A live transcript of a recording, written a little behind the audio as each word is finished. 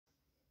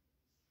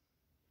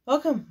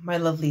Welcome, my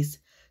lovelies,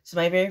 to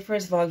my very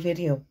first vlog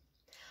video.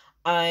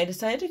 I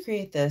decided to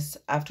create this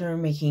after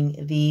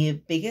making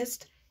the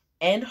biggest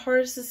and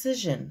hardest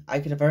decision I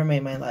could have ever made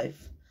in my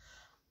life.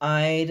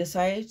 I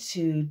decided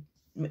to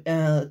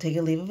take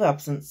a leave of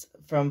absence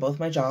from both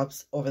my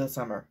jobs over the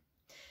summer.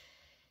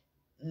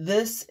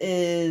 This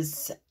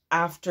is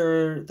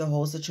after the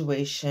whole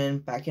situation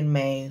back in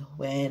May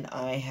when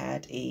I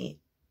had a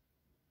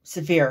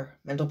severe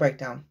mental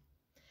breakdown.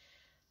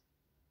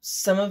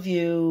 Some of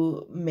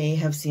you may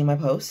have seen my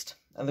post,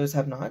 others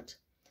have not.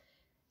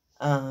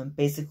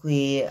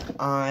 Basically,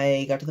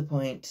 I got to the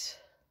point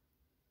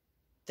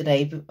the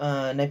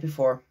night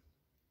before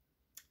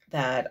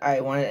that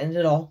I wanted to end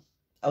it all.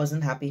 I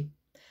wasn't happy.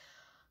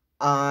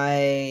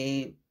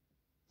 I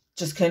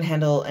just couldn't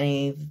handle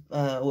any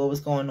what was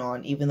going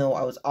on, even though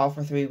I was off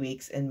for 3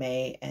 weeks in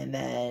May, and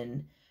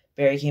then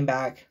Barry came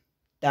back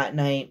that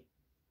night.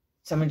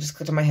 Something just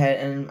clicked in my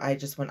head, and I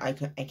just went, I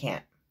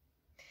can't.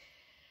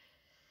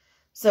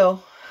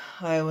 So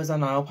I was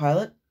on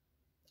autopilot.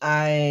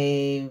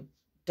 I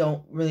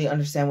don't really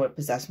understand what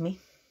possessed me.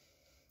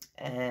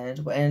 And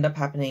what ended up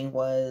happening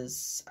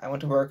was I went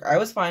to work. I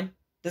was fine.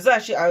 This is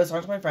actually, I was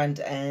talking to my friend,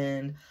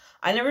 and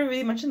I never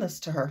really mentioned this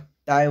to her,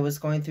 that I was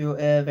going through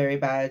a very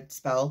bad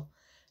spell.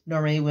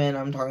 Normally when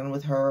I'm talking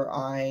with her,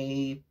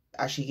 I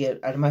actually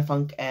get out of my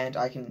funk and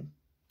I can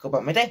go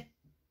about my day.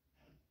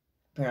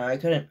 Apparently I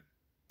couldn't.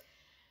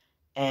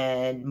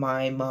 And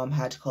my mom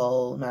had to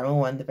call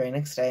 911 the very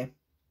next day.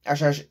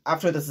 Actually,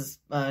 after this is,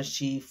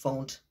 she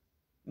phoned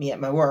me at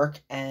my work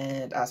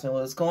and asked me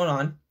what was going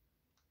on.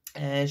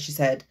 And she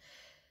said,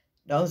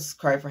 no, this is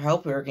cry for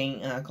help. We were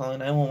calling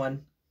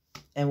 911,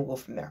 and we'll go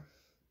from there.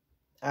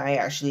 I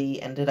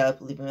actually ended up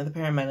leaving with the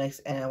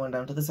paramedics, and I went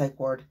down to the psych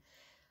ward,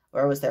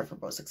 where I was there for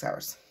about 6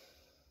 hours.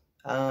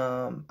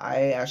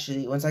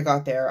 Once I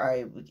got there,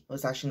 I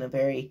was actually in a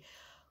very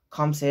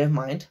calm state of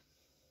mind.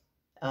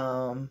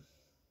 I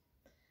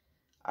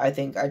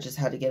think I just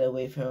had to get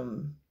away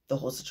from the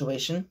whole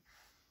situation.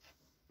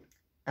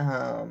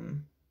 I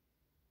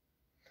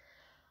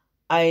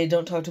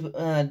don't talk to,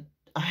 I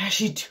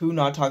actually do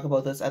not talk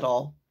about this at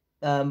all,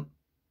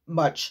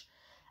 much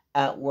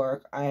at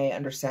work. I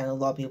understand a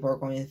lot of people are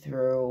going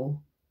through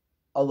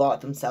a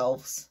lot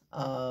themselves.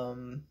 Like,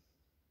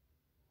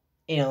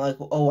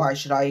 oh, why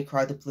should I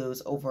cry the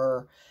blues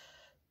over,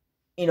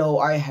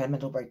 I had a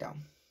mental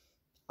breakdown.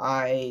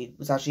 I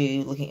was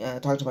actually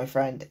talking to my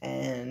friend,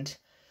 and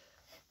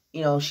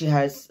she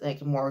has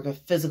like more of a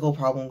physical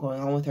problem going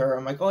on with her.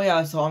 I'm like, oh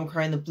yeah, so I'm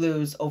crying the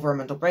blues over a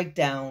mental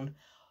breakdown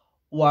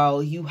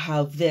while you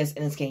have this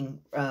and it's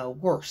getting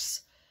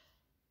worse.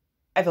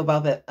 I felt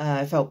bad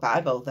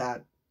about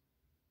that.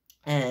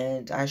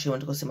 And I actually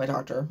went to go see my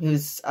doctor. He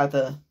was at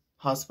the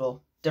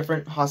hospital,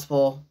 different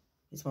hospital.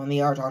 He's one of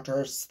the ER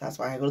doctors. That's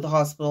why I go to the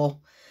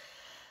hospital.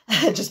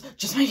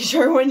 just making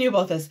sure everyone knew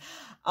about this.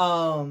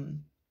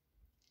 And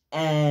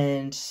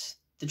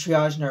the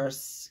triage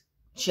nurse,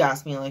 she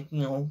asked me, like,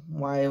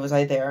 why was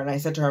I there? And I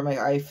said to her, like,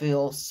 I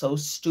feel so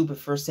stupid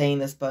for saying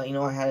this, but,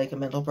 I had, like, a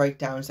mental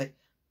breakdown. It's like,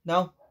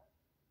 no,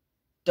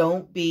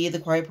 don't be the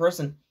quiet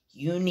person.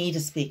 You need to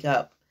speak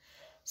up.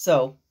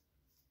 So,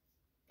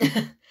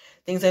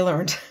 things I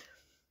learned.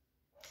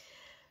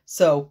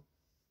 So,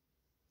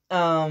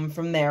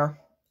 from there,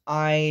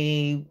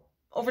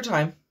 over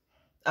time,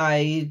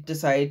 I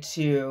decided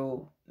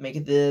to make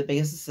it the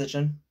biggest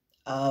decision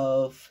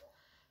of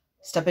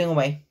stepping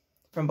away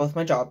from both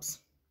my jobs,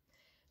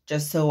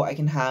 just so I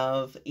can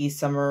have a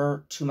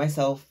summer to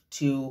myself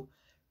to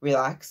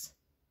relax,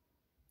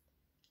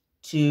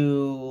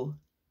 to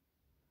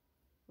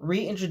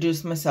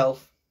reintroduce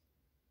myself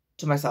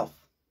to myself,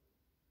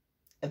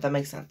 if that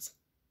makes sense.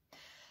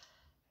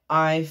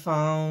 I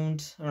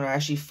find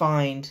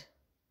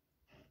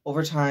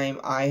over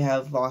time, I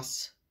have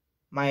lost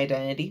my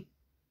identity.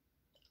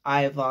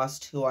 I have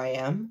lost who I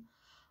am.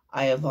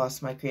 I have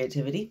lost my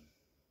creativity.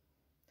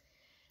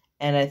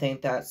 And I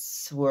think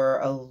that's where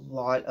a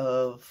lot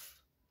of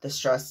the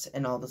stress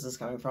and all this is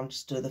coming from,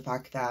 just due to the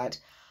fact that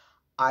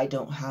I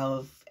don't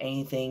have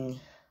anything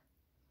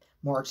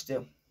more to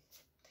do.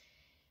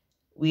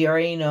 We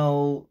already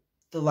know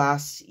the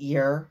last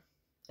year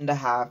and a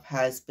half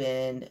has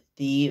been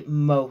the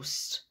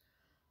most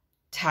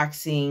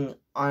taxing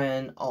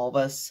on all of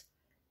us,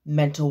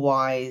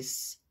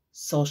 mental-wise,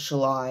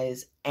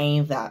 social-wise, any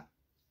of that.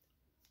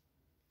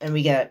 And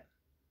we get it.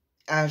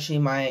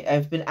 Actually,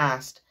 I've been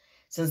asked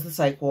since the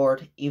psych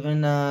ward,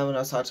 even when I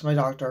was talking to my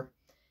doctor,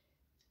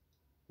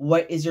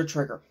 what is your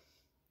trigger?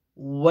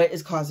 What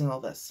is causing all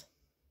this?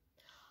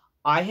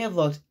 I have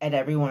looked at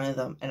every one of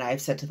them, and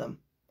I've said to them,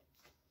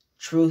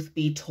 truth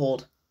be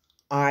told,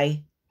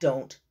 I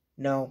don't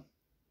know.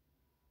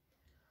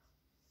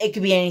 It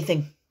could be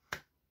anything.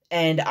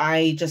 And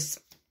I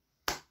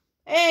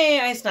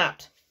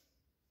snapped.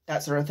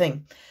 That sort of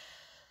thing.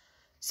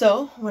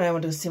 So, when I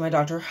went to see my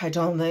doctor, I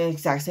told him the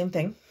exact same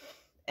thing.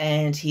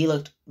 And he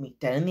looked me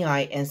dead in the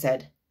eye and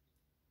said,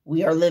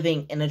 we are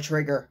living in a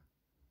trigger.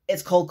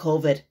 It's called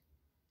COVID.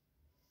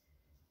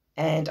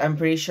 And I'm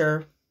pretty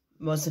sure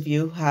most of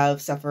you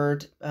have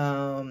suffered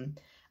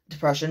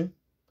depression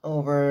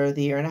over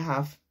the year and a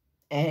half.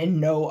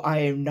 And no, I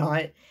am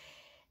not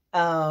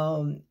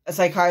a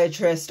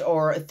psychiatrist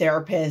or a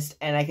therapist,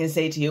 and I can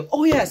say to you,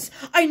 oh yes,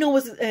 I know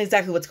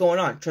exactly what's going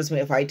on. Trust me,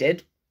 if I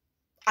did,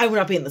 I would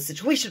not be in this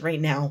situation right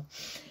now.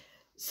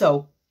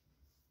 So,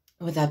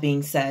 with that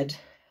being said,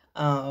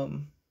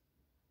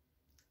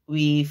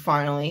 we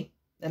finally,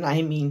 and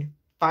I mean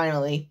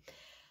finally,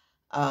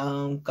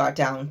 got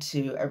down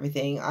to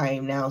everything. I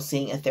am now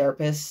seeing a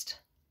therapist.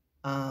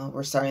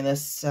 We're starting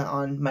this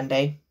on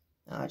Monday,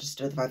 just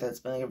due to the fact that it's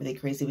been like a really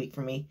crazy week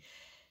for me.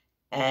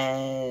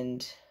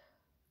 And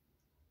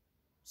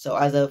so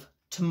as of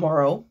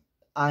tomorrow,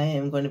 I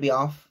am going to be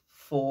off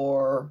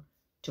for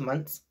 2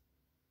 months.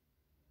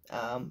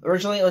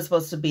 Originally it was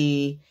supposed to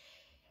be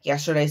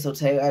yesterday, so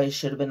today I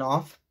should have been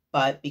off.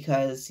 But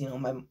because, you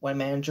know, my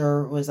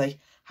manager was like,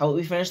 how about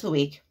we finish the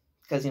week?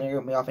 Because, you know, you're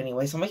going to be off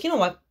anyway. So I'm like, you know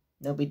what?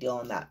 No big deal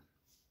on that.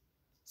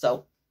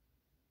 So,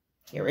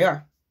 here we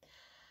are.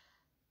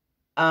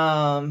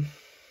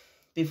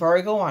 Before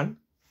I go on,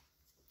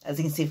 as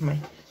you can see from my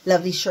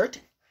lovely shirt,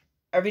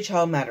 every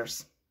child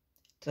matters.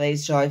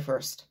 Today's July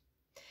 1st.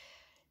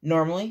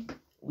 Normally,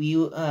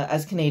 we,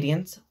 as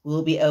Canadians,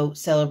 will be out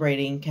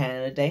celebrating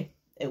Canada Day.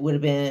 It would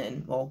have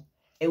been, well,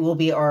 it will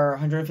be our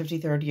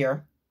 153rd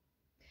year.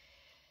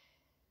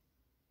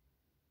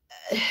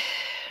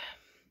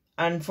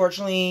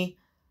 Unfortunately,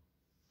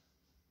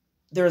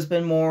 there's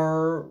been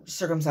more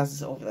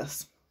circumstances over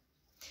this.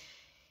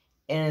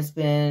 And it's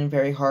been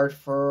very hard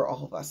for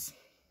all of us.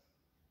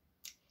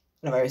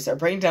 And if I start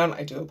breaking down,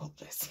 I do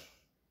apologize.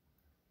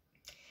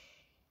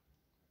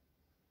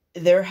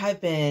 There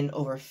have been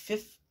over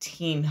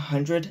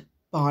 1,500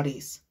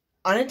 bodies,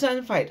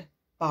 unidentified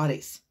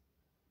bodies,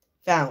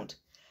 found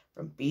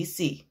from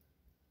BC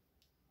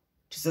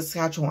to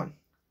Saskatchewan,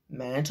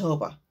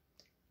 Manitoba,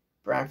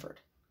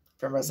 Brantford,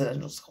 from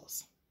residential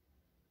schools.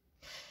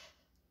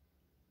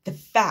 The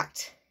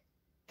fact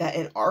that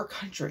in our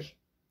country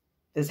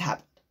this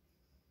happened,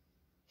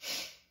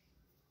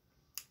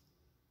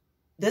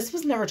 this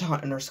was never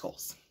taught in our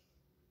schools.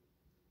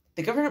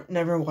 The government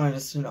never wanted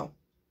us to know.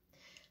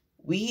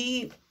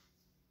 We,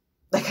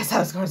 like I said, I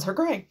was going to start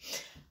crying.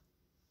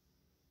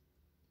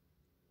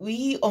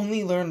 We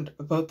only learned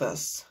about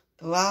this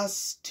the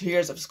last 2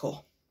 years of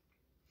school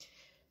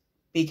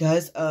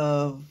because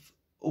of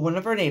one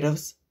of our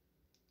natives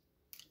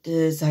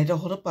decided to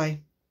hold up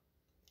by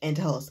and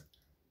tell us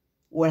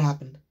what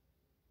happened.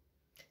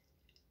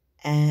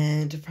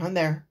 And from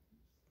there,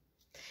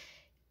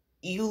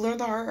 you learn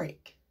the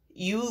heartache.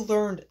 You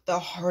learned the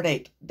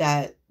heartache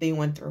that they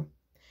went through.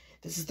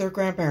 This is their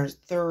grandparents,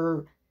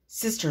 their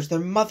sisters, their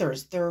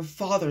mothers, their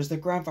fathers, their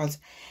grandfathers.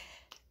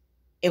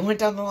 It went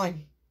down the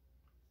line.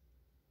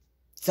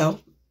 So,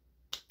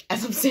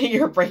 as I'm sitting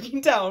here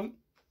breaking down,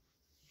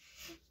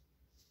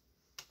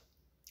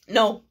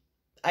 no,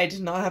 I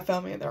did not have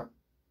family in there.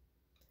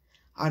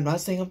 I'm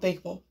not saying I'm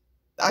thankful.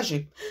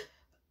 Actually,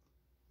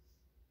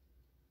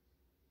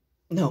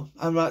 no,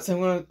 I'm not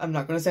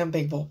going to say I'm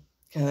thankful.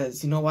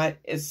 Because, you know what?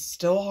 It's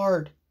still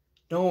hard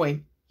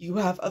knowing you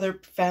have other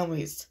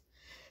families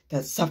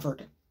that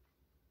suffered.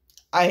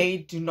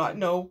 I do not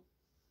know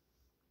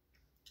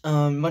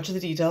much of the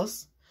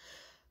details.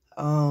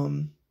 There's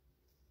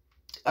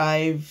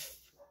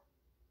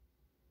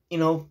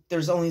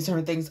only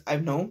certain things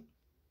I've known.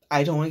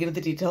 I don't want to get into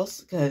the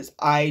details because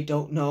I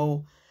don't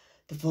know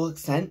the full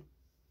extent.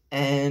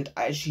 And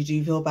I actually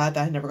do feel bad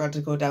that I never got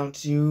to go down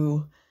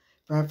to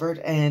Brantford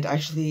and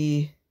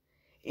actually,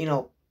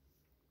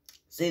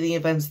 see the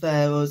events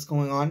that was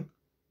going on.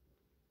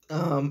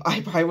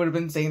 I probably would have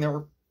been sitting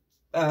there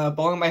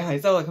bawling my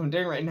eyes out like I'm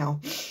doing right now.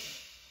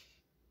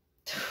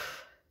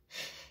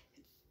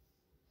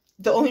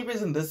 The only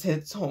reason this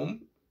hits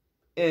home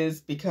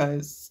is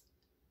because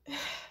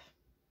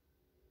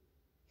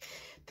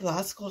the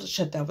last school to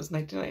shut down was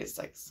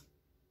 1996.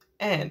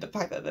 And the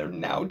fact that they're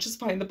now just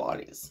finding the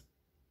bodies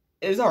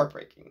is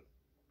heartbreaking.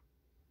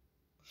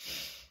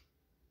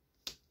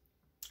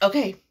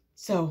 Okay,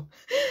 so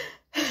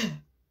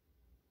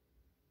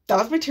that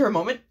was my tear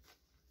moment.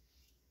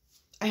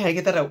 I had to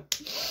get that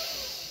out.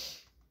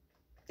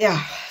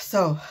 Yeah,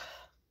 so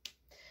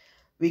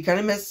we kind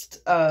of missed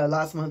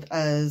last month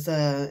as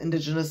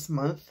Indigenous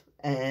Month,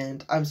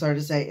 and I'm sorry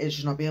to say it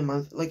should not be a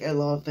month. Like a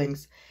lot of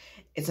things,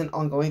 it's an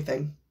ongoing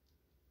thing.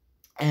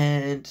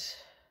 And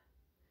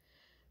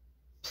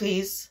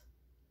please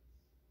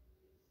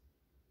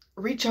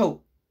reach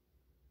out,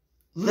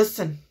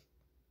 listen,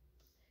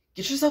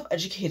 get yourself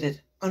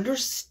educated,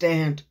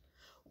 understand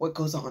what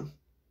goes on.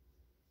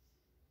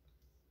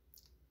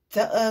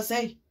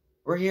 Say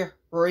we're here.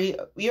 We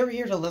are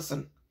here to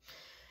listen.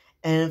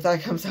 And if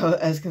that comes out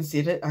as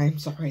conceited, I'm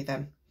sorry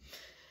then.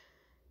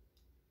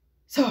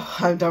 So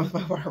I'm done with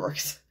my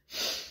waterworks.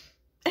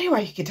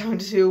 Anyway, get down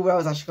to what I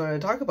was actually going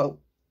to talk about.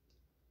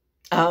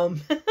 How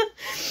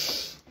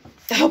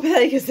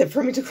pathetic is it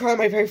for me to cry on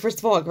my very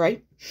first vlog,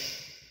 right?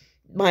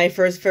 My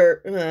first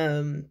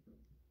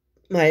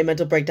my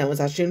mental breakdown was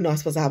actually not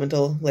supposed to happen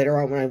until later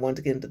on when I wanted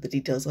to get into the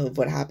details of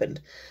what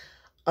happened.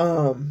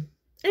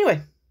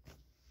 Anyway,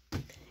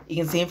 you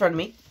can see in front of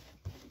me,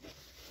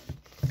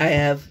 I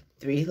have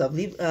 3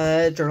 lovely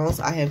journals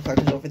I have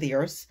collected over the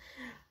years.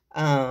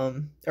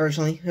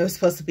 Originally, it was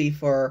supposed to be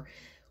for,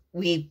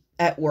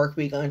 at work,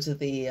 we got into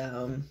the,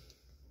 it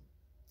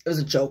was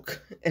a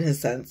joke, in a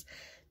sense,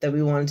 that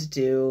we wanted to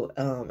do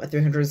a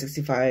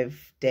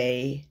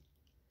 365-day,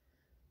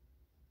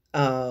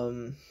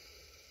 the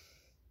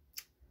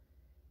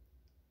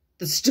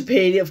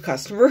stupidity of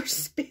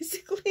customers,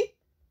 basically.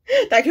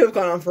 That could have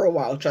gone on for a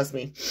while, trust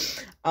me.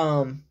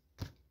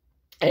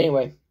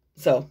 Anyway,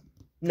 so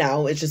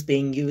now it's just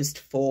being used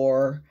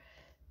for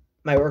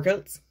my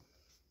workouts,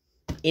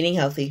 eating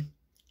healthy,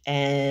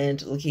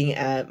 and looking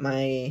at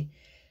my,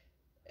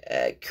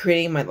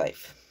 creating my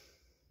life.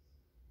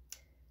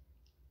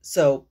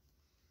 So,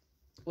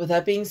 with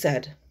that being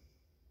said,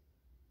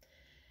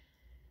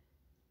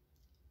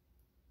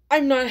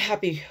 I'm not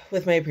happy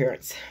with my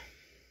appearance.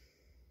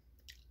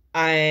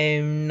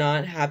 I'm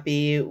not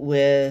happy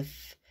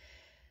with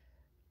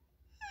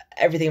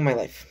everything in my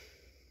life.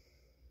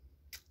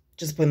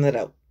 Just putting that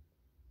out.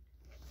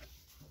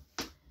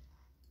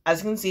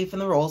 As you can see from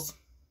the rolls,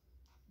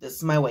 this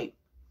is my weight.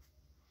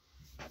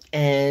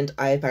 And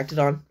I packed it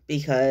on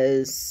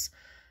because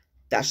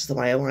that's just the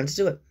way I wanted to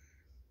do it.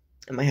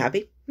 Am I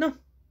happy? No.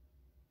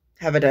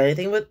 Have I done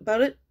anything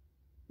about it?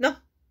 No.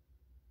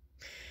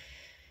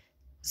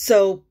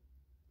 So,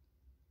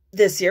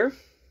 this year,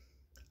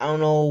 I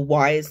don't know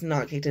why it's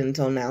not kicked in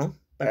until now,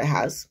 but it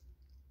has.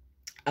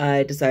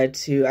 I decided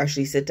to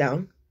actually sit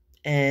down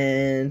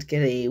and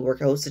get a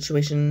workout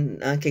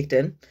situation kicked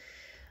in.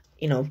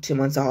 2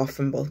 months off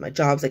from both my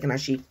jobs. I can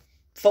actually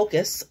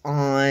focus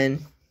on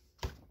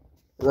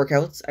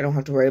workouts. I don't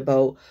have to worry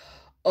about,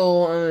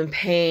 oh, I'm in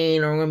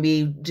pain, or I'm going to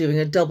be doing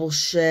a double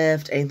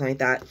shift, anything like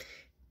that.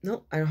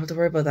 No, I don't have to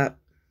worry about that.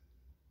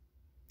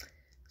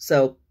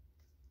 So,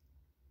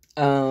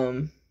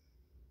 can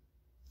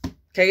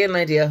I get an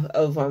idea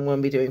of what I'm going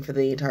to be doing for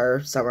the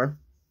entire summer?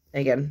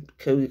 Again,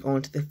 could we go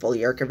into the full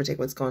year, give or take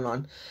what's going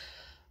on?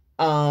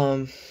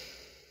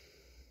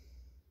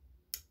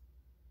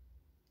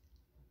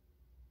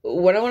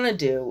 What I want to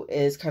do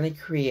is kind of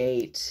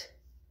create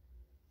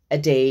a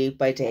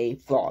day-by-day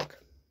vlog.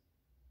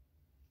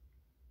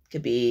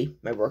 Could be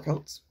my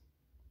workouts.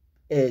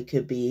 It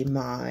could be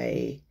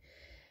my,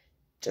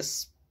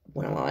 just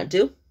what I want to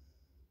do.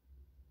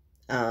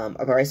 I've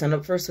already signed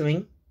up for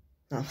swimming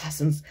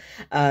lessons.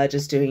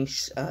 Just doing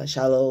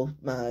shallow,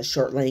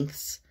 short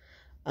lengths.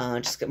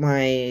 Just get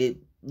my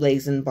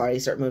legs and body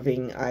start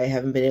moving. I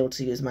haven't been able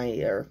to use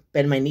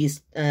bend my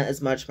knees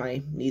as much.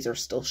 My knees are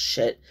still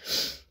shit.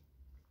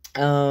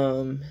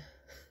 The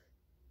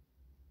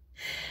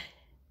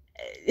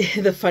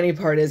funny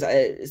part is,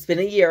 it's been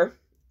a year.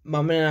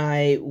 Mom and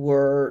I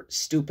were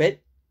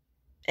stupid,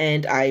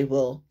 and I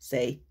will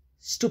say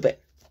stupid.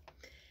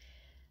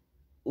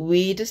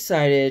 We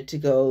decided to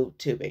go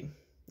tubing.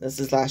 This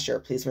is last year.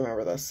 Please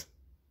remember this.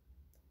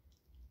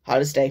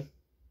 Hottest day.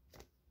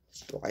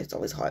 July, it's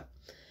always hot.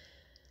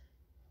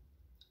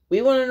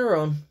 We went on our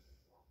own.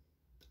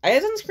 I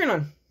had sunscreen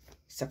on,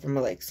 except for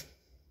my legs.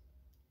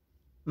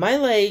 My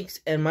legs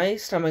and my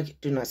stomach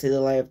do not see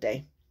the light of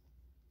day.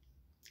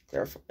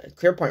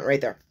 Clear point right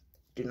there.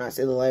 Do not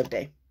see the light of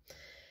day.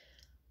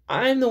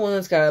 I'm the one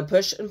that's got to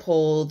push and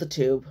pull the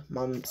tube.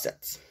 Mom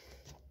sits.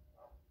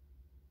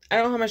 I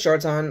don't have my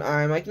shorts on.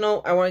 I'm like,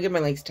 no, I want to get my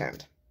legs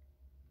tanned.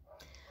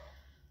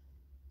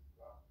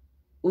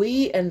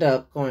 We end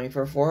up going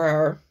for a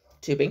 4-hour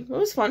tubing. It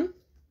was fun.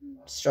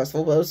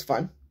 Stressful, but it was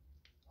fun.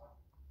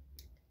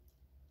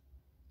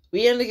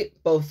 We ended up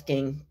both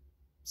getting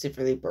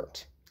severely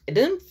burnt. It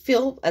didn't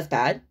feel as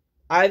bad.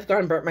 I've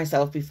gotten burnt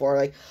myself before.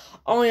 Like,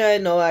 oh yeah,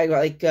 no, I got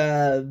like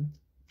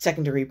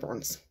 2nd-degree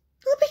burns.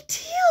 No big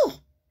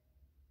deal.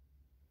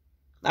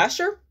 Last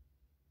year,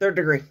 3rd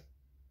degree.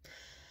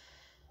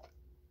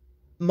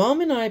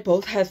 Mom and I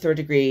both had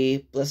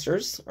 3rd-degree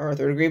blisters, or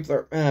 3rd-degree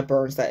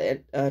burns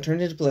that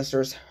turned into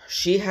blisters.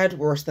 She had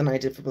worse than I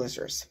did for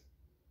blisters.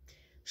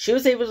 She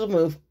was able to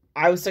move.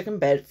 I was stuck in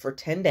bed for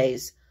 10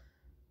 days,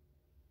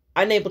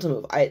 unable to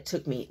move. It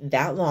took me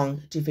that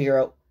long to figure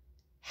out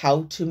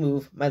how to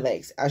move my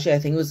legs. Actually, I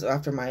think it was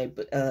after my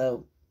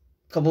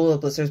couple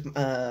of blisters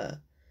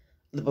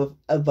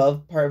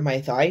above part of my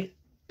thigh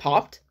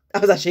popped. I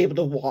was actually able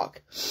to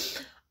walk.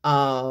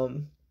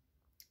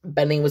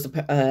 Bending was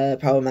a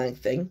problematic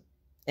thing.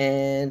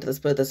 And let's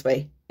put it this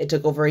way. It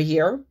took over a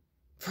year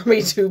for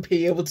me to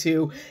be able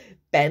to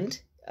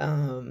bend.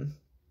 I'm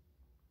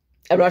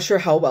not sure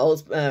how well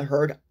it's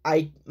heard.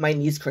 My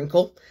knees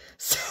crinkle.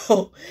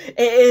 So it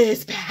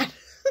is bad.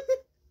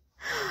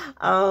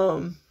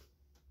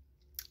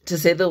 To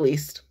say the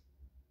least.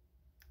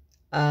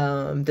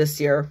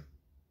 This year,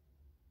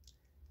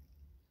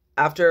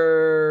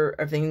 after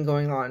everything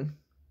going on,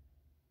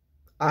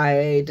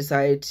 I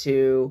decided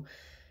to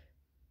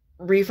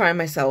refine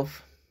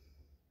myself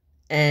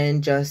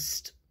and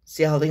just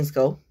see how things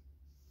go.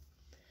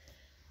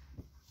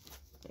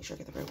 Make sure I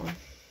get the right one.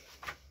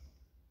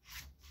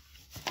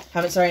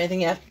 Haven't started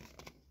anything yet.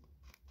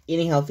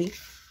 Eating healthy.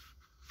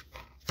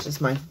 It's just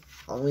my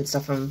Halloween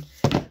stuff from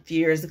a few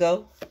years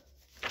ago.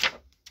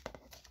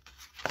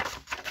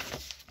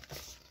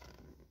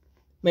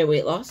 My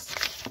weight loss.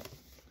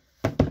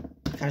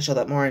 Kind of show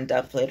that more in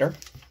depth later.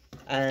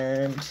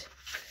 And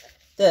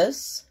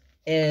this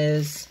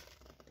is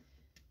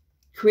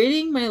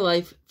creating my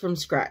life from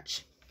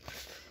scratch.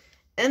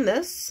 In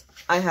this,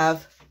 I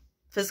have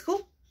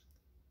physical,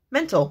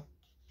 mental,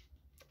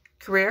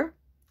 career,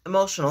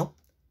 emotional,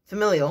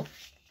 familial,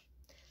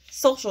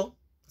 social,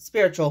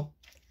 spiritual,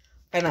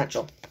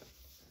 financial.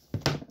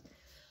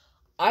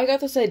 I got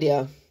this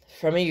idea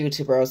from a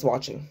YouTuber I was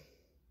watching.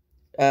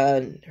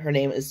 Her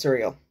name is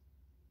Surreal.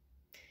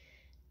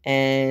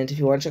 And if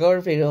you want to check out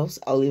her videos,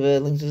 I'll leave a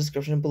link to the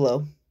description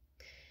below.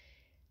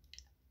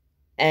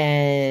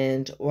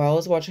 And while I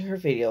was watching her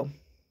video,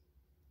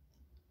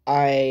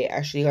 I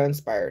actually got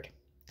inspired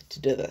to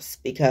do this.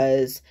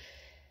 Because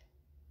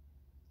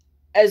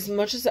as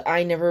much as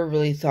I never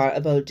really thought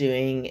about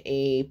doing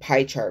a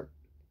pie chart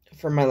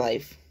for my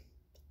life,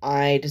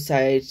 I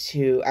decided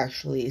to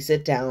actually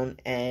sit down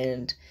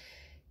and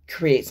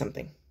create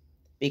something.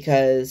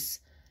 Because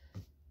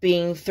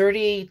being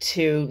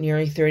 32,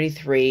 nearly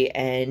 33,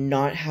 and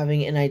not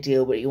having an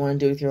idea what you want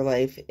to do with your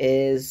life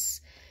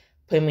is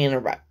putting me in a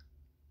rut.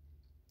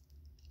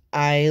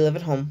 I live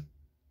at home.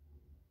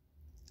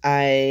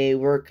 I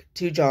work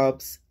 2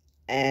 jobs,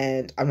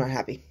 and I'm not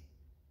happy.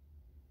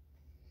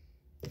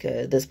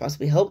 Could this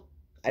possibly help?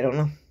 I don't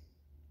know.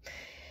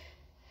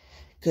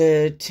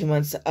 Could 2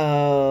 months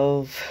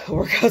of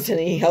workouts and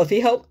eating healthy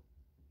help?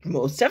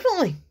 Most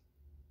definitely.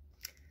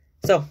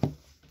 So,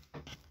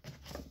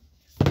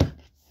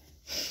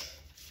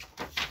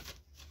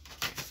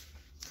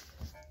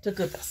 to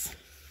good this.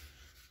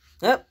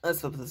 Yep,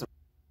 let's flip this.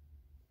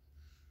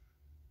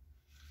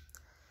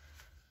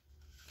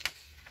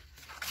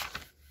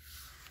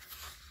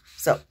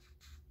 So,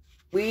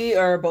 we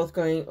are both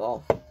going,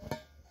 well,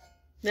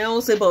 now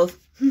we'll say both.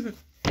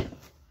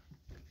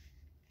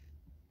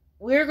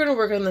 We're going to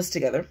work on this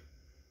together.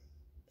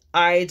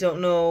 I don't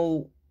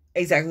know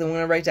exactly what I'm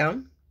going to write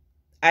down.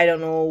 I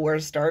don't know where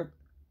to start,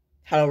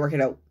 how to work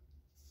it out.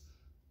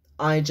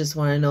 I just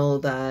want to know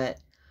that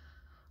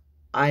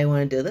I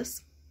want to do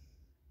this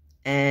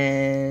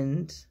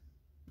and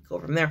go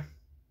from there.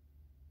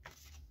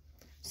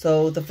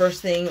 So the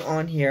first thing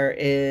on here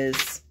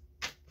is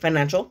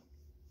financial.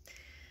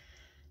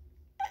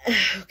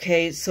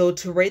 Okay, so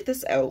to write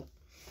this out,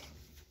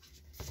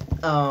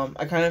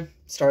 I kind of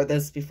started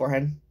this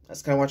beforehand. I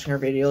was kind of watching her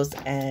videos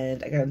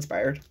and I got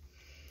inspired.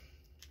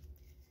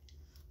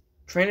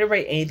 Trying to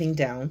write anything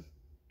down,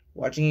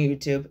 watching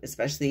YouTube,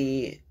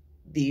 especially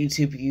the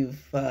YouTube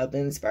you've been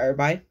inspired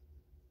by,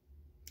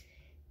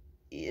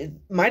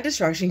 my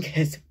distraction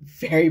gets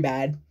very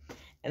bad.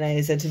 And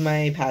I said to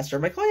my pastor,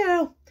 I'm like, oh yeah,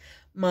 no,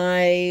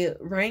 my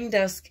writing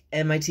desk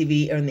and my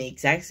TV are in the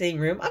exact same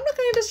room. I'm not going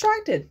to get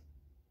distracted.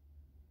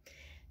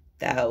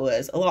 That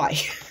was a lie.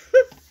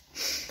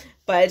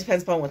 But it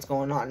depends upon what's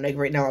going on. Like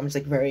right now, I'm just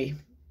like very,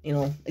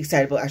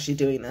 excited about actually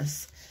doing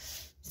this.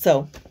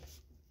 So,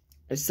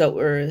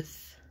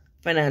 with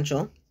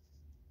financial.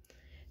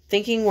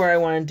 Thinking where I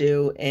want to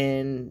do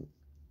in,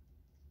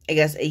 I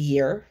guess, a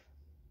year.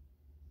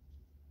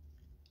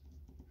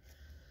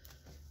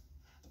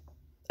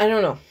 I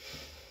don't know.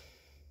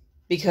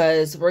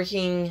 Because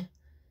working,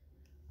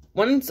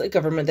 one's a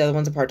government, the other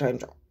one's a part-time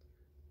job.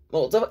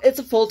 Well, it's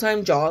a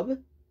full-time job.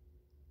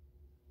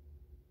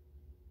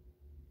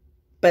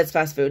 But it's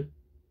fast food.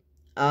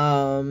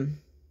 I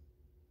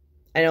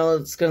know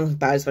it's going to look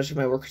bad, especially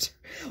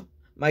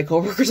my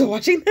coworkers are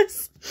watching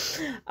this.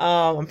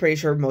 I'm pretty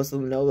sure most of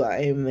them know that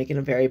I'm in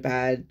a very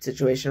bad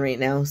situation right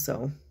now.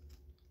 So,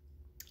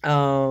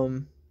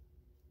 I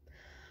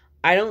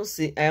don't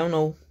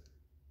know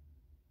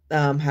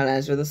how to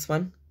answer this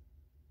one.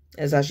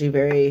 It's actually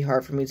very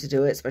hard for me to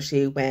do it,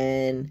 especially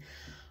when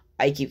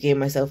I keep getting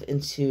myself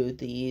into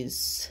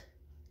these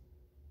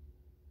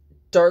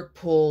dark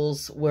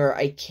pools where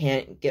I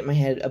can't get my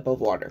head above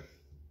water.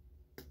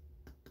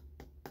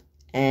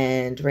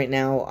 And right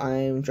now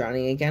I'm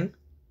drowning again.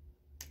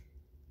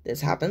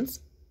 This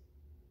happens.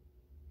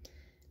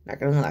 Not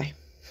gonna lie.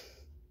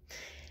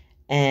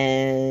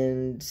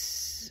 And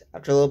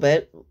after a little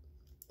bit,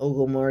 I'll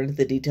go more into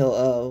the detail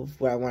of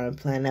what I want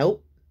to plan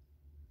out.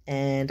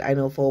 And I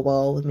know full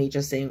well with me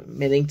just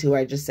admitting to what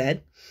I just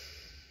said,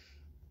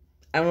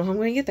 I don't know how I'm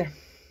going to get there.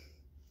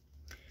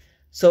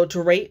 So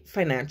to rate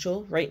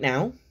financial right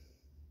now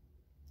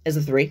is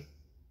a 3.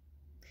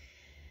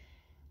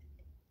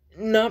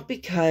 Not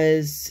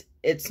because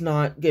it's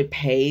not good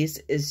pays,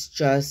 it's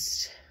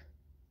just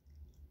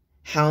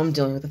how I'm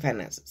dealing with the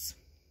finances.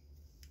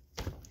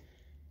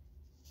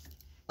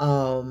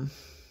 That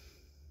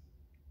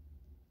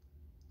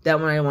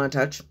one I don't want to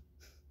touch.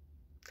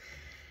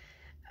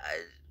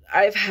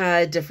 I've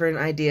had different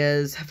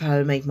ideas of how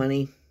to make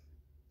money,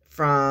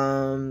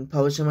 from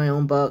publishing my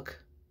own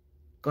book,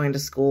 going to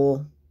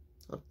school.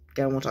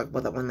 Again, we'll talk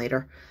about that one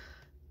later.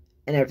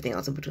 And everything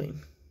else in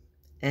between.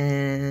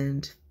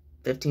 And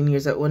 15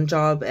 years at one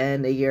job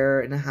and a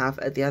year and a half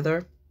at the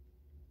other.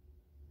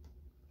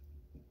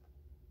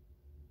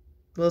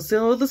 We'll see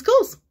how this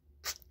goes.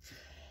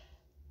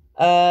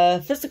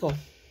 Physical.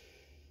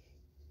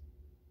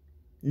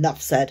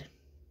 Enough said.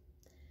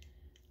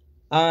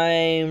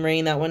 I'm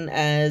rating that one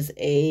as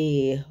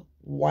a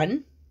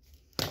 1.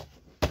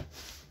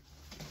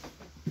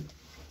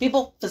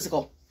 People,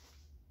 physical.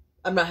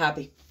 I'm not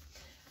happy.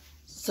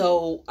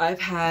 So, I've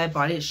had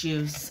body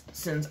issues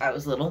since I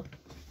was little.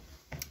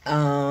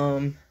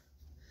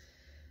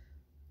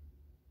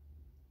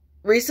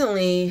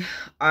 Recently,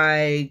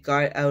 I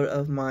got out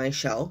of my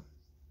shell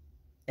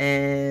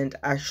and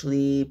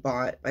actually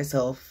bought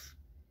myself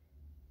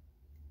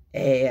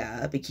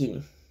a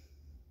bikini.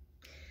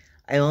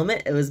 I will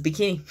admit, it was a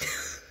bikini.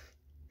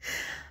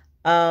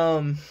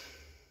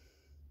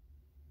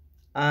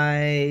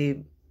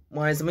 I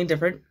wanted something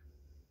different.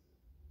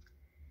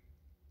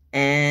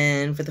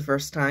 And for the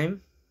first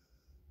time,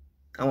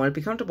 I want to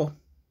be comfortable.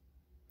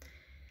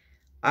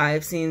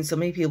 I've seen so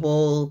many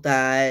people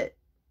that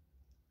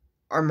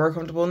are more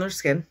comfortable in their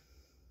skin,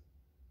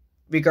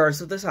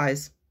 regardless of their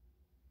size.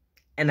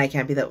 And I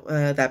can't be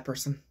that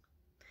person.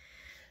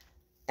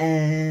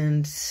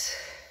 And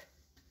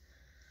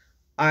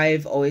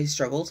I've always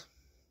struggled.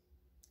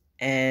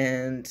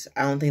 And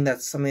I don't think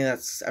that's something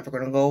that's ever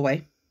going to go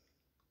away.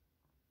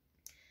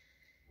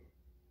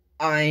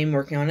 I'm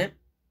working on it,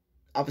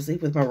 obviously,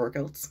 with my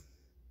workouts.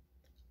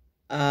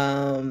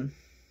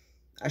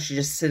 Actually,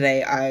 just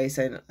today, I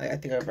think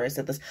I've already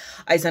said this.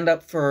 I signed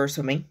up for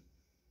swimming.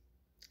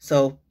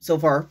 So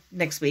far,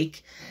 next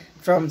week,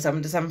 from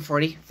 7 to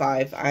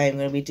 7:45, I'm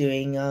going to be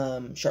doing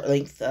short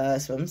length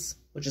swims,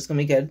 which is going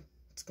to be good.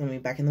 It's going to be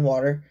back in the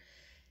water.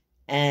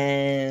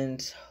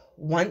 And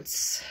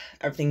once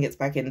everything gets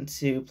back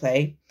into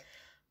play,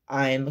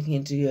 I'm looking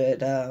into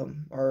it,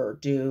 or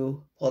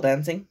do pole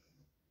dancing.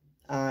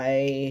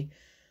 I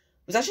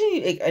was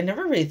actually, I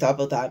never really thought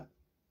about that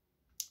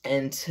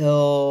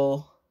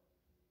until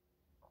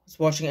I was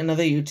watching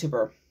another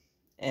YouTuber,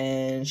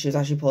 and she was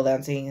actually pole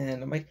dancing,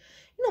 and I'm like,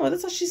 you know what,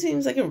 this actually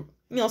seems like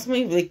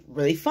something like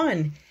really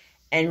fun,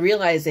 and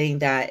realizing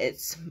that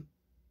it's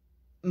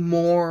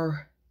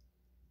more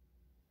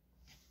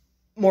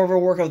of a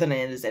workout than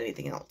it is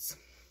anything else.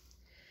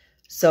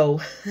 So,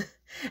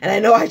 and I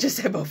know I just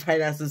said about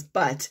finances,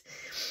 but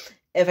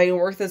if I can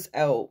work this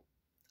out,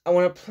 I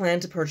want to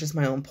plan to purchase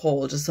my own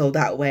pole, just so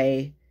that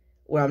way,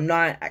 when I'm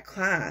not at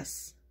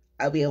class,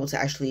 I'll be able to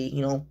actually,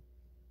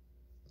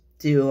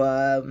 do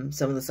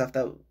some of the stuff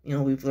that,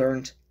 we've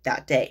learned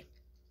that day.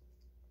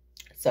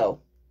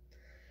 So,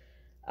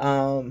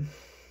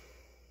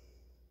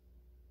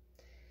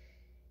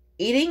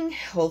 eating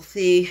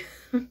healthy,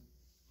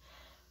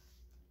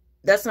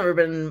 that's never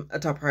been a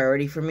top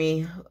priority for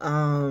me.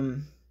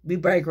 We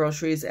buy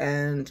groceries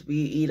and we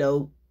eat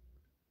out.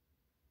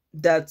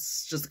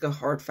 That's just like a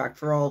hard fact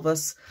for all of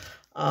us.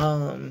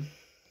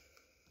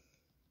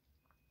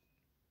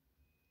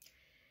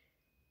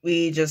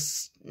 We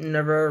just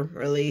never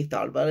really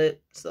thought about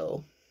it,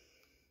 so.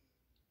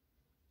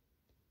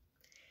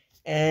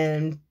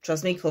 And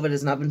trust me, COVID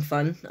has not been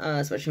fun,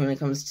 especially when it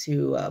comes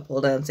to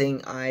pole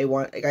dancing. I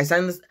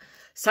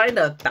signed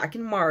up back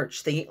in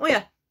March, thinking, oh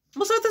yeah,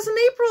 we'll start this in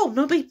April,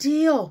 no big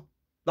deal.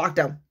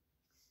 Lockdown.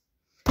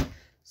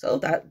 So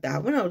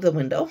that went out the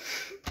window.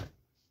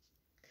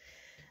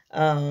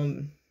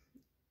 And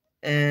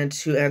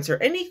to answer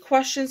any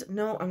questions,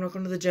 no, I'm not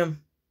going to the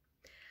gym.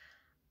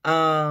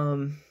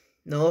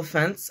 No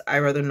offense, I'd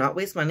rather not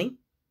waste money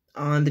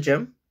on the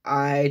gym.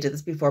 I did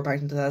this before,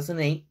 back in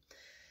 2008.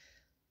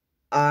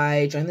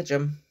 I joined the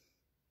gym.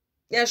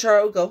 Yeah, sure,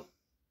 I would go.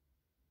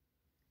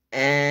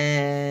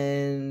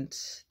 And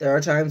there are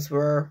times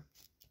where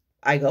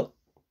I go.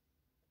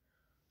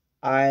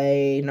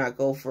 I not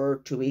go for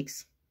 2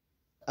 weeks,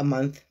 a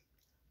month,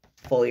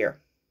 full year.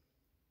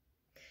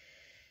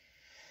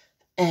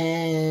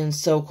 And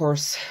so, of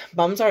course,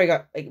 my mom's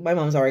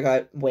already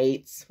got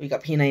weights. We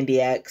got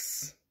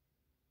P90X.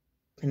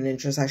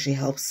 Pinterest actually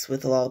helps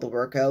with a lot of the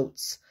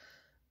workouts.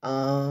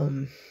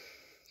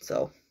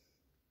 So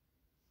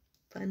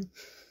fun.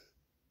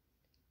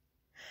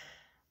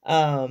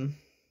 All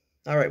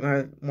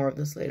right, more of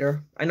this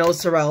later. I know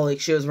Sorrel, like,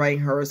 she was writing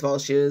her as well.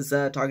 She was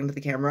talking to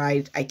the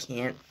camera. I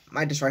can't.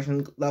 My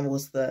distraction level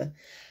goes to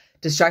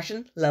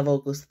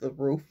the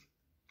roof.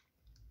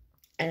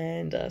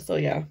 And so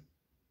yeah.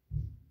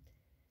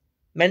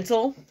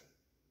 Mental.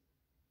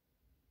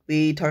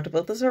 We talked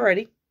about this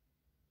already.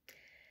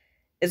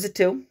 Is it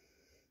 2?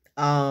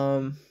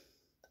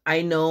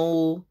 I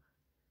know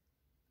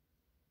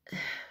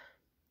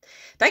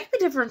that can be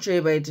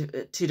differentiated by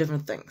 2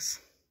 different things.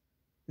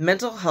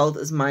 Mental health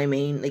is my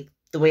main, like,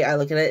 the way I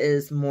look at it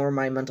is more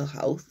my mental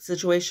health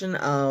situation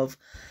of,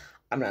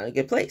 I'm not in a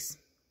good place.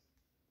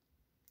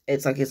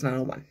 It's like it's not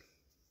a 1.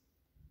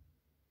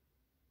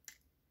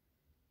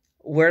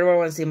 Where do I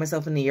want to see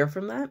myself in a year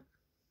from that?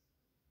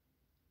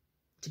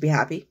 To be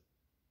happy?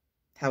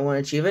 How I want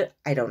to achieve it?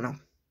 I don't know.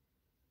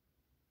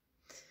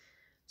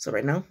 So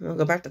right now, we'll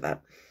go back to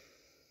that.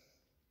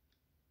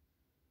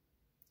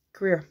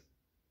 Career.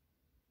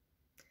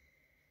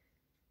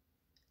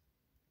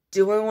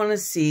 do I want to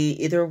see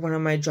either one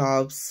of my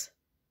jobs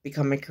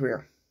become my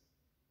career?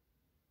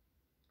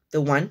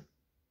 The one?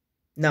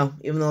 No,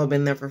 even though I've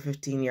been there for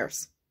 15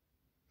 years.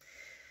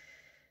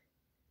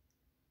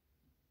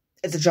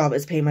 It's a job.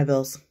 It's paying my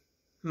bills.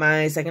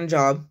 My second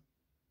job,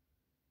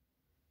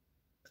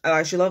 I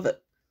actually love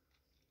it.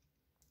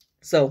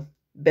 So,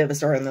 bit of a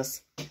story on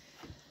this.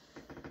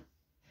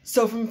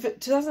 So, from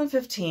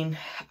 2015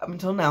 up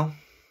until now,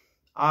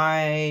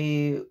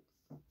 I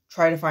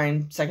try to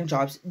find second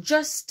jobs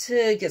just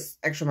to get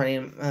extra money.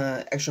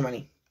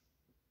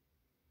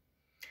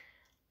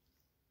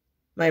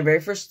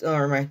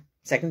 My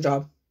second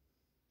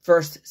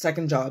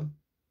job,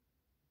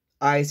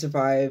 I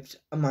survived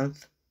a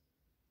month.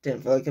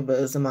 Didn't feel like it, but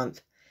it was a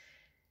month.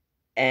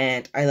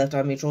 And I left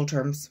on mutual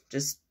terms,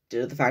 just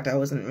due to the fact I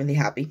wasn't really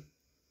happy.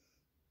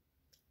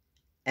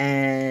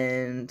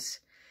 And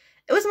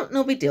it wasn't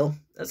no big deal.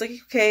 I was like,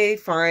 okay,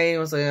 fine. It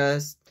was like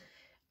a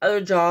other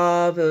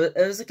job. It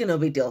was like a no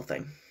big deal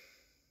thing.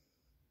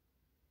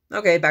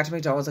 Okay, back to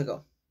McDonald's I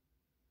go.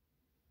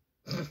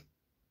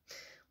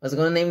 Wasn't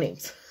going to name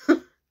names.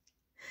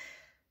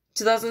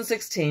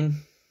 2016.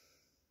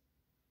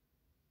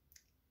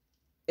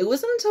 It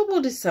wasn't until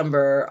about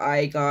December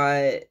I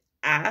got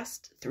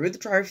asked through the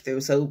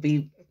drive-thru, so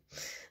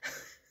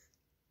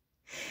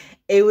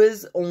it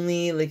was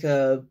only like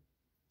a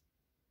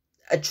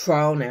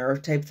trial and error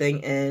type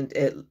thing,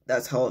 and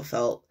that's how it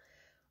felt.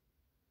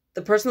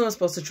 The person that was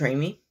supposed to train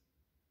me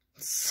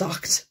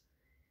sucked.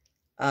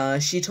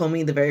 She told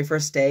me the very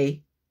first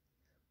day,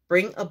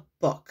 bring a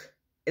book.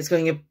 It's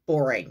going to get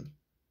boring.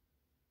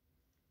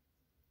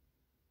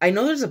 I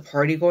know there's a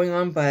party going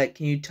on, but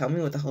can you tell me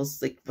what the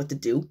hell's, like, what to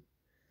do?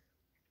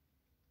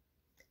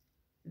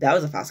 That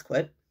was a fast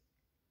quit.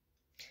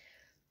 A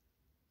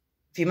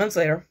few months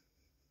later,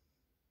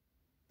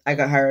 I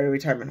got hired at a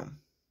retirement home.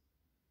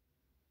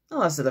 I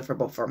lasted there for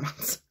about 4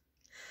 months.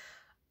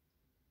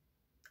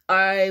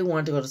 I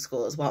wanted to go to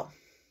school as well.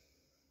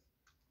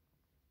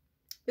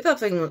 We thought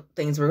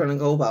things were going to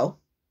go well.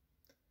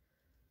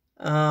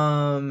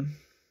 My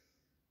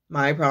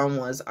problem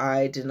was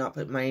I did not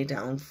put money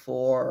down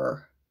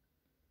for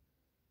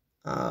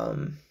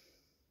the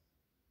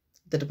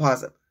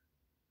deposit.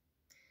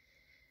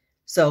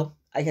 So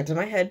I kept in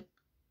my head,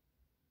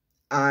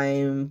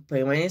 I'm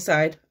putting money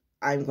aside.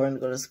 I'm going to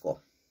go to school.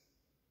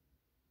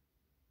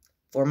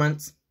 4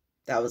 months.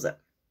 That was it.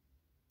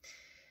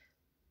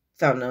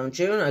 Found out in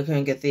June. I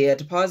couldn't get the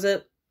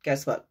deposit.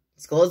 Guess what?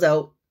 School is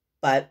out,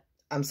 but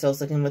I'm still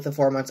sticking with the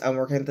 4 months. I'm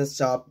working at this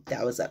job.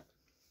 That was it.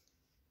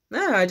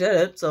 Yeah, I did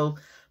it. So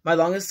my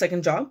longest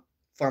second job,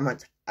 4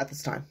 months at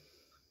this time.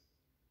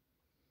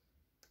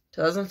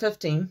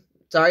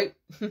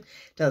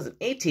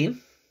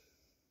 2018.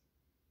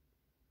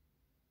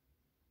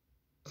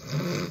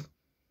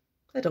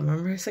 I don't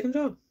remember my second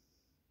job.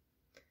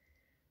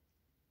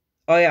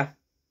 Oh, yeah.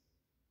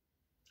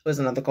 It was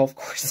another golf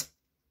course.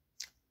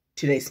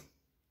 2 days.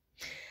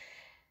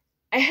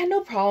 I had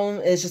no problem.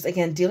 It's just,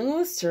 again, dealing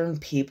with certain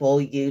people,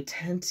 you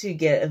tend to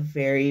get a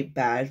very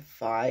bad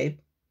vibe.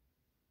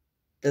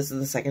 This is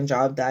the second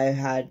job that I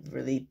had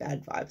really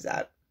bad vibes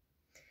at.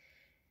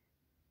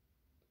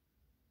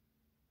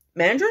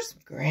 Managers,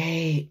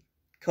 great.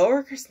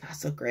 Coworkers, not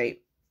so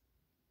great.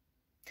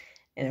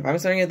 And if I'm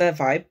starting to get that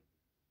vibe,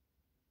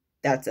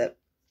 that's it.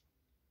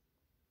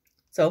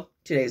 So,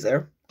 2 days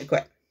later, I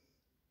quit.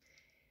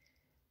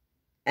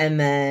 And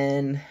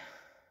then,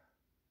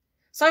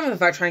 sorry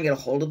if I try and get a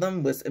hold of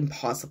them was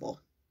impossible.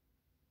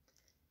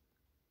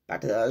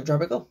 Back to the other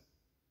job I go.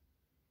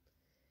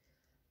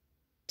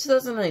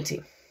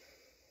 2019.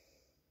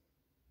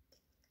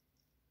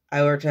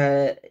 I worked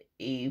at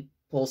a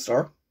pool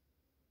store.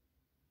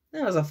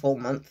 That was a full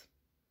month.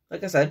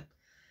 Like I said,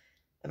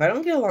 if I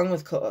don't get along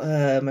with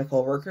my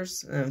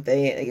coworkers, and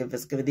if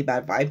it's giving the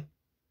bad vibe,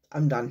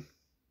 I'm done.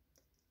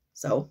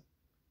 So,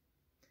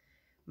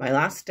 my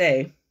last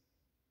day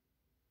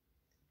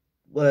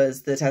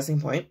was the testing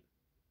point.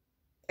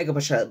 I go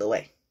push it out of the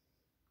way.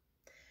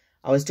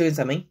 I was doing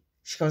something.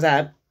 She comes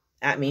at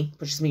me,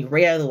 pushes me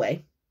right out of the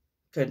way.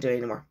 Couldn't do it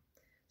anymore.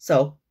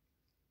 So,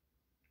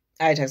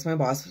 I texted my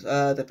boss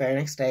the very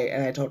next day,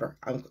 and I told her,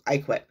 I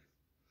quit.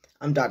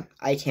 I'm done.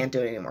 I can't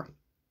do it anymore.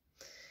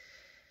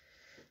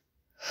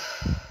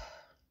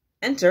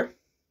 Enter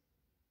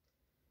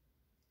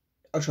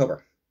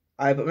October.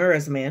 I put my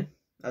resume in.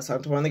 I was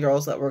talking to one of the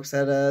girls that works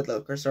at a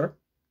liquor store.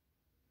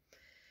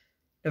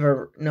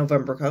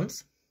 November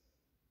comes.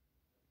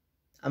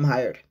 I'm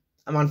hired.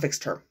 I'm on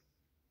fixed term.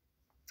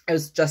 It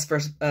was just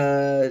for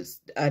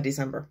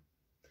December.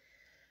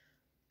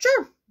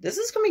 Sure, this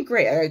is going to be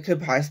great. I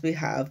could possibly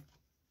have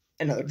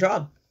another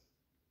job.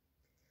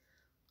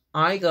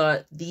 I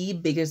got the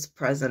biggest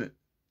present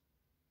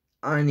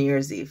on New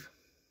Year's Eve.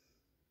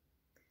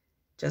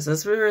 Just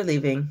as we were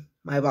leaving,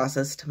 my boss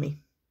says to me,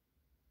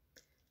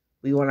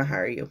 "We want to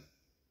hire you.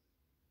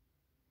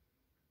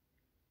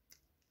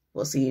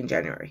 We'll see you in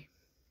January."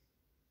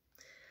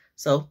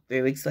 So,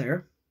 3 weeks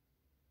later,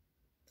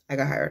 I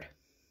got hired.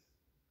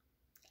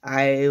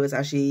 I was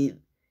happy.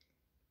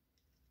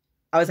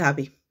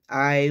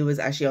 I was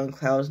actually on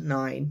cloud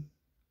 9.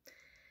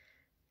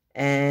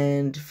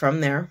 And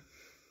from there,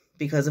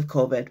 because of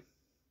COVID,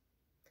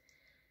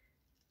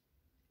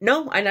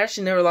 no, I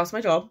actually never lost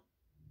my job.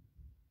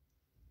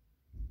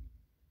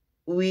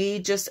 We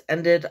just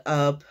ended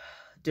up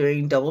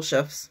doing double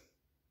shifts.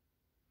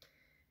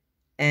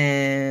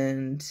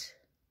 And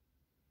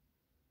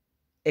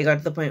it got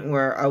to the point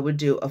where I would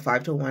do a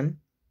 5 to 1,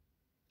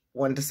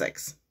 1 to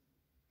 6.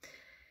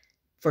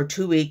 For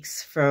 2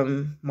 weeks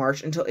from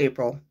March until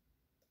April,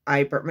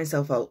 I burnt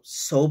myself out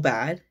so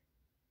bad.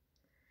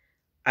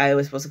 I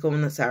was supposed to go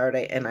in on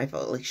Saturday and I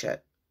felt like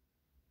shit.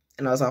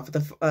 And I was off for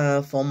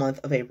the full month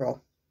of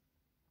April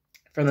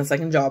from the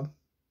second job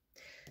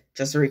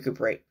just to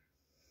recuperate.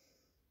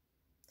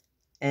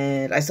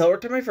 And I still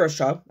worked at my first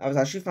job. I was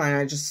actually fine.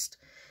 I just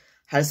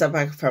had to step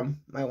back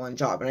from my one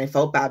job. And I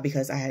felt bad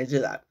because I had to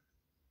do that.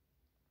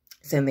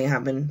 Same thing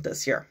happened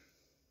this year.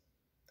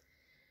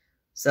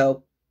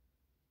 So,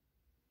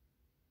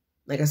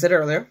 like I said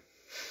earlier,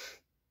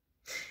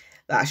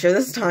 last year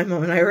this time,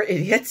 Mom and I were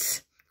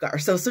idiots. Got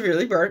ourselves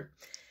severely burnt.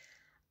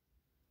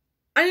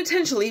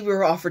 Unintentionally, we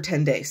were off for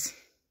 10 days.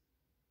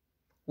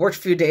 Worked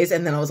a few days,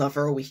 and then I was off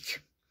for a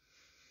week.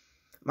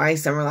 My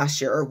summer last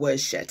year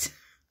was shit.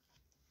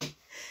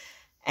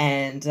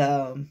 And,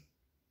 but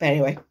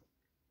anyway,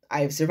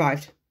 I have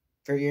survived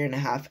for a year and a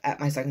half at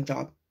my second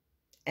job.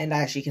 And I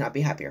actually cannot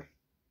be happier.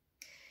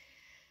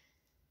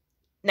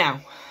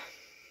 Now,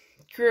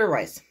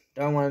 career-wise,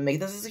 do I want to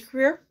make this as a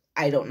career?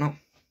 I don't know.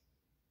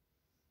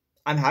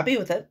 I'm happy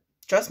with it.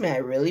 Trust me, I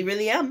really,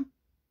 really am.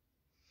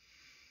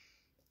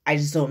 I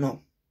just don't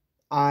know.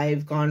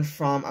 I've gone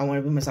from, I want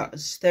to be a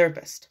massage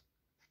therapist.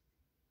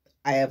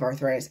 I have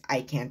arthritis.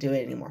 I can't do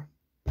it anymore.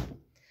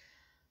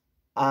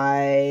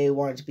 I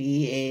want to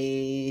be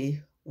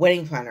a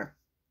wedding planner.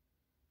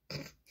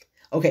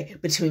 Okay,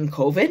 between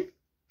COVID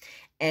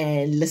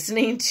and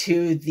listening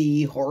to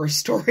the horror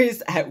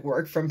stories at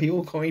work from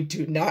people going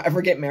to not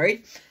ever get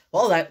married,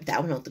 well, that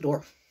went out the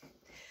door.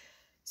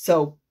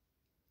 So,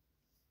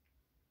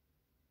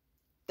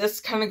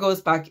 this kind of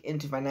goes back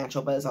into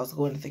financial, but it's also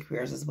going into the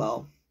careers as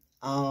well.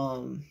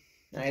 And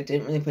I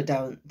didn't really put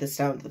this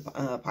down to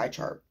the pie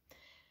chart.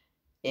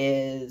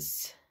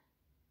 Is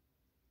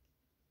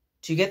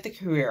to get the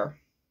career,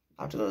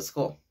 I have to go to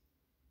school.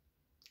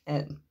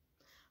 And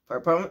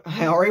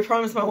I already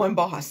promised my one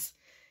boss.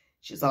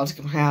 She's all to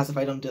kick my ass if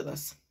I don't do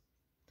this.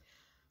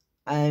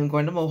 I'm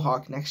going to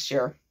Mohawk next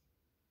year.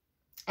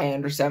 I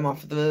understand I'm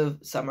off for the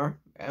summer.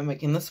 I'm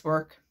making this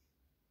work.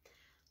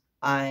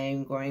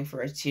 I'm going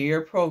for a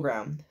 2-year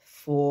program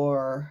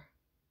for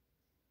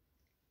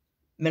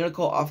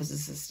medical office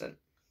assistant.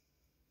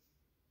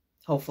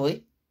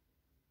 Hopefully,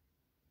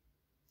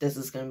 this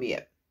is going to be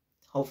it.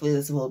 Hopefully,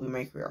 this will be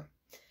my career.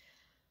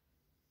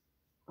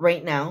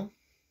 Right now,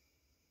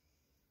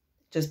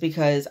 just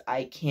because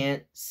I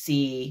can't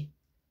see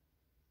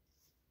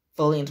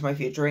fully into my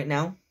future right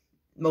now,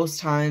 most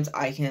times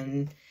I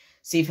can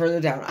see further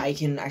down. I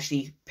can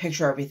actually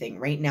picture everything.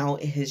 Right now,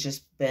 it has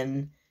just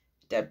been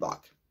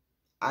deadlock.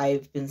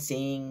 I've been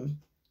seeing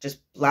just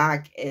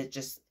black. And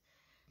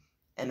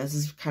this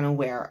is kind of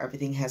where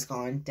everything has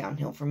gone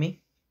downhill for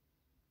me.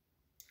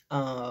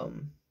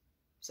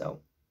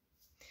 So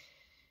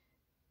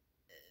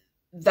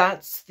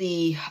that's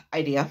the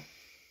idea.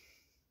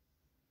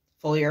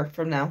 Full year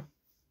from now.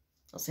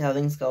 I'll see how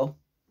things go.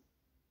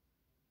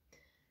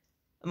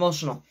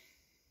 Emotional.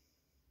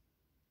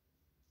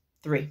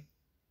 3.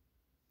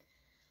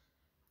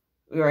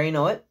 We already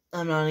know it.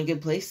 I'm not in a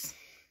good place.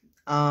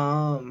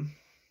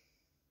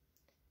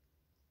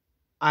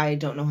 I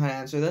don't know how to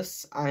answer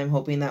this. I'm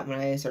hoping that when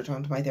I start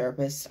talking to my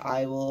therapist,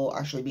 I will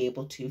actually be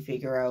able to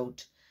figure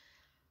out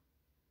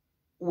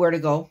where to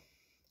go,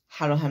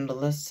 how to handle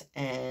this,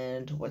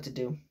 and what to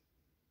do.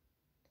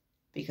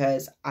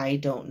 Because I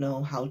don't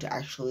know how to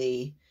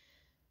actually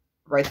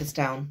write this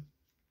down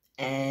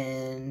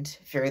and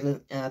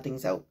figure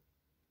things out.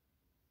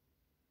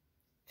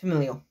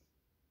 Familial.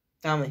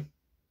 Family.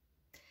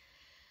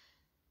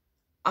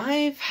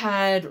 I've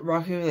had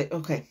okay.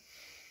 I'm going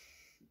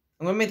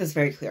to make this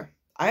very clear.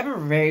 I have a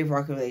very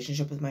rocky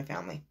relationship with my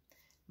family.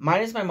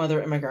 Mine is my mother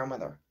and my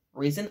grandmother.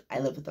 Reason, I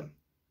live with them.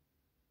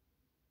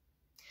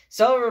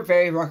 Still have a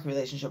very rocky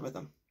relationship with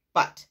them.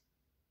 But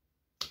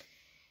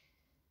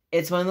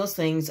it's one of those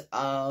things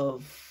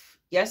of,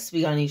 yes,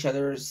 we got on each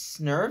other's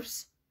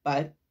nerves,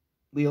 but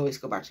we always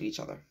go back to each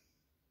other.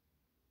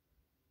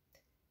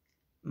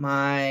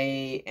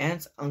 My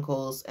aunts,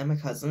 uncles, and my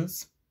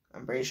cousins,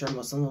 I'm pretty sure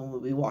most of them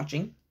will be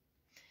watching.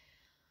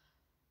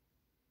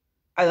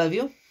 I love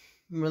you.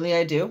 Really,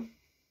 I do.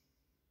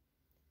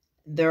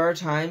 There are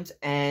times,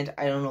 and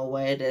I don't know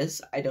what it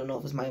is. I don't know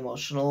if it's my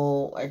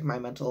emotional, like my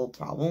mental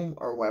problem,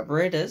 or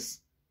whatever it is.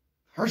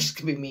 Or just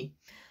could be me.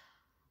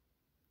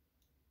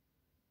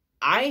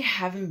 I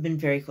haven't been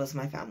very close to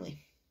my family.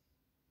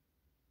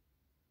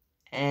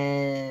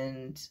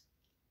 And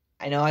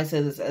I know I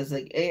say this as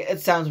like,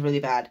 it sounds really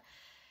bad.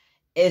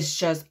 It's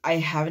just, I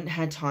haven't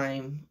had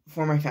time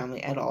for my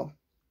family at all.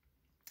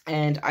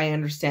 And I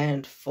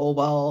understand full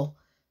well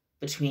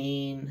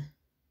between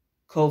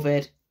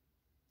COVID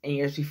and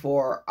years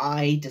before,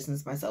 I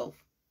distanced myself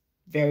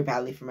very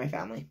badly from my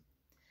family.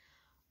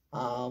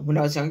 When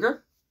I was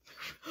younger,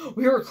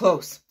 we were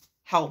close.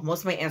 Hell,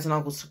 most of my aunts and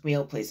uncles took me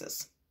out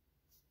places.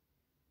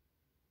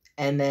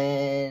 And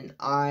then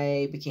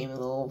I became a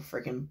little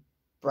freaking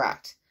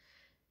brat.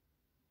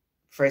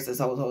 First, I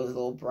was always a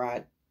little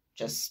brat.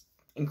 Just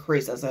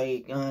increased as I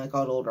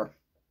got older.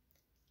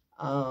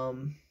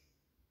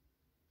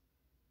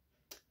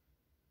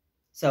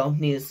 So,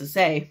 needless to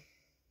say,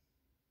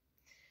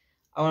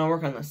 I want to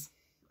work on this.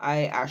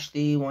 I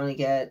actually want to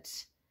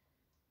get,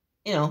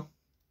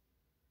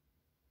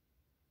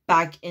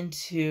 back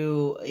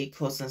into a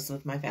closeness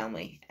with my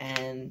family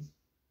and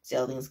see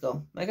how things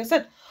go. Like I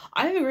said,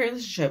 I have a great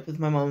relationship with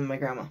my mom and my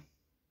grandma.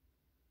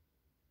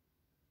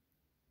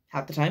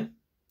 Half the time,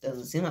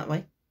 doesn't seem that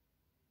way.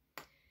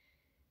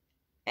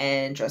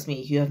 And trust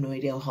me, you have no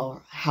idea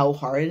how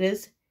hard it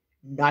is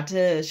not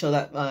to show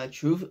that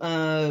true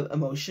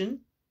emotion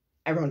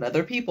around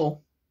other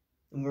people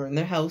when we're in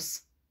their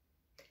house.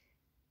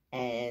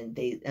 And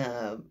they,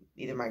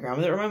 either my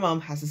grandmother or my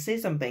mom has to say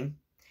something,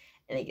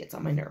 and it gets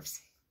on my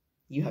nerves.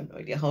 You have no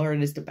idea how hard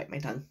it is to bite my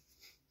tongue.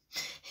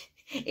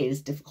 It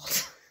is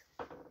difficult.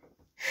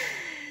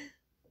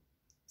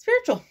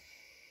 Spiritual.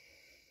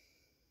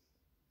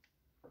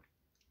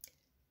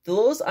 The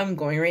lowest I'm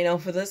going right now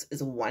for this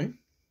is 1.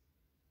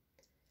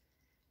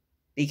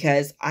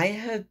 Because I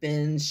have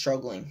been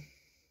struggling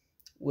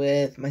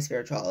with my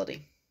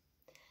spirituality.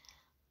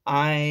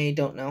 I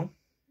don't know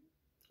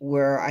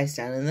where I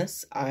stand in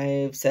this.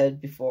 I've said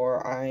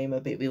before, I'm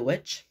a baby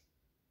witch.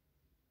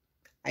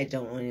 I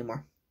don't know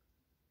anymore.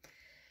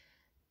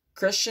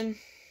 Christian?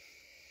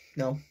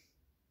 No.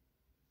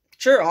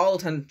 Sure, I'll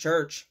attend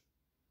church.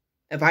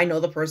 If I know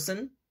the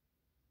person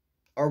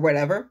or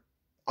whatever,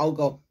 I'll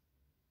go.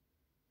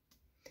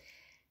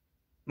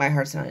 My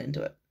heart's not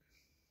into it.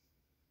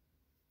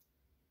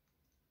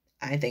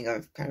 I think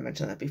I've kind of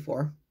mentioned that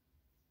before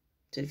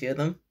to a few of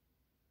them.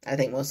 I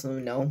think most of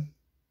them know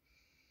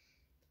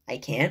I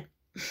can't.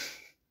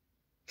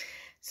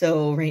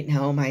 So right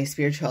now my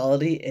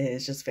spirituality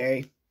is just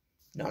very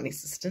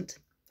non-existent.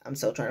 I'm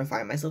still trying to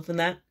find myself in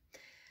that.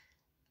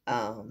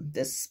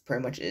 This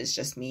pretty much is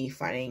just me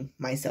finding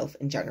myself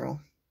in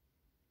general.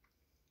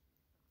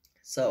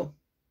 So,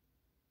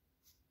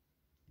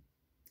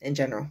 in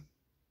general,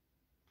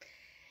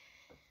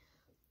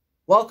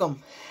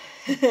 welcome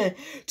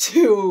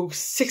to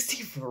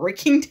 60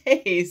 freaking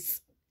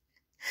days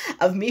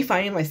of me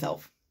finding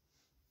myself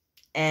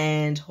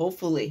and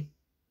hopefully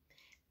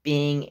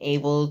being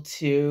able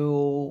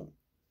to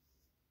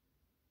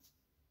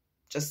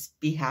just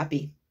be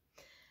happy.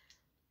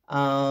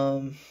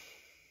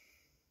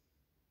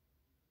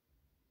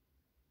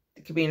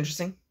 It could be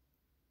interesting.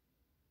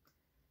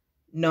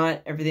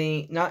 Not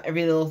every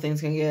little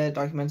thing's gonna get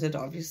documented,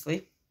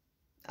 obviously.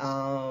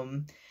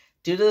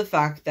 Due to the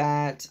fact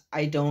that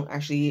I don't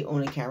actually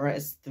own a camera,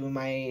 it's through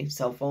my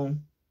cell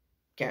phone.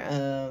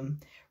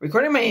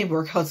 Recording my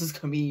workouts is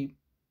gonna be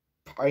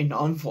probably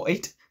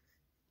non-void.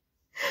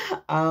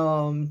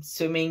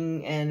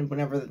 Swimming and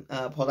whenever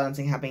pole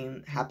dancing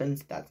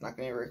happens, that's not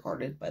gonna be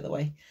recorded, by the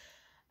way.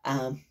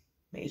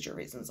 Major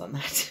reasons on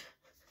that.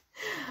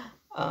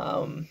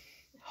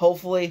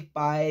 Hopefully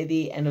by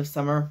the end of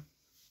summer,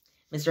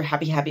 Mr.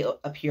 Happy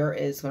up here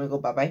is going to go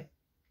bye-bye.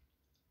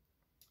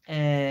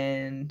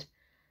 And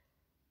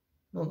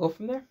we'll go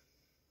from there.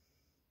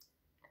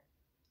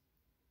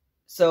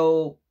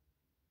 So,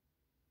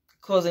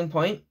 closing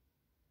point.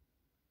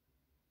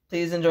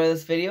 Please enjoy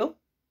this video.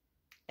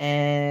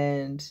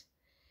 And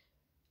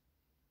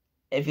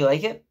if you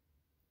like it,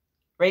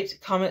 rate,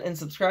 comment, and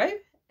subscribe.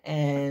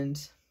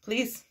 And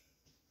please,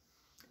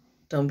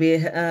 don't be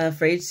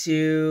afraid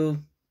to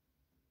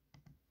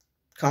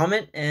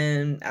comment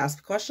and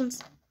ask questions.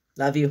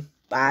 Love you.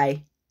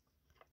 Bye.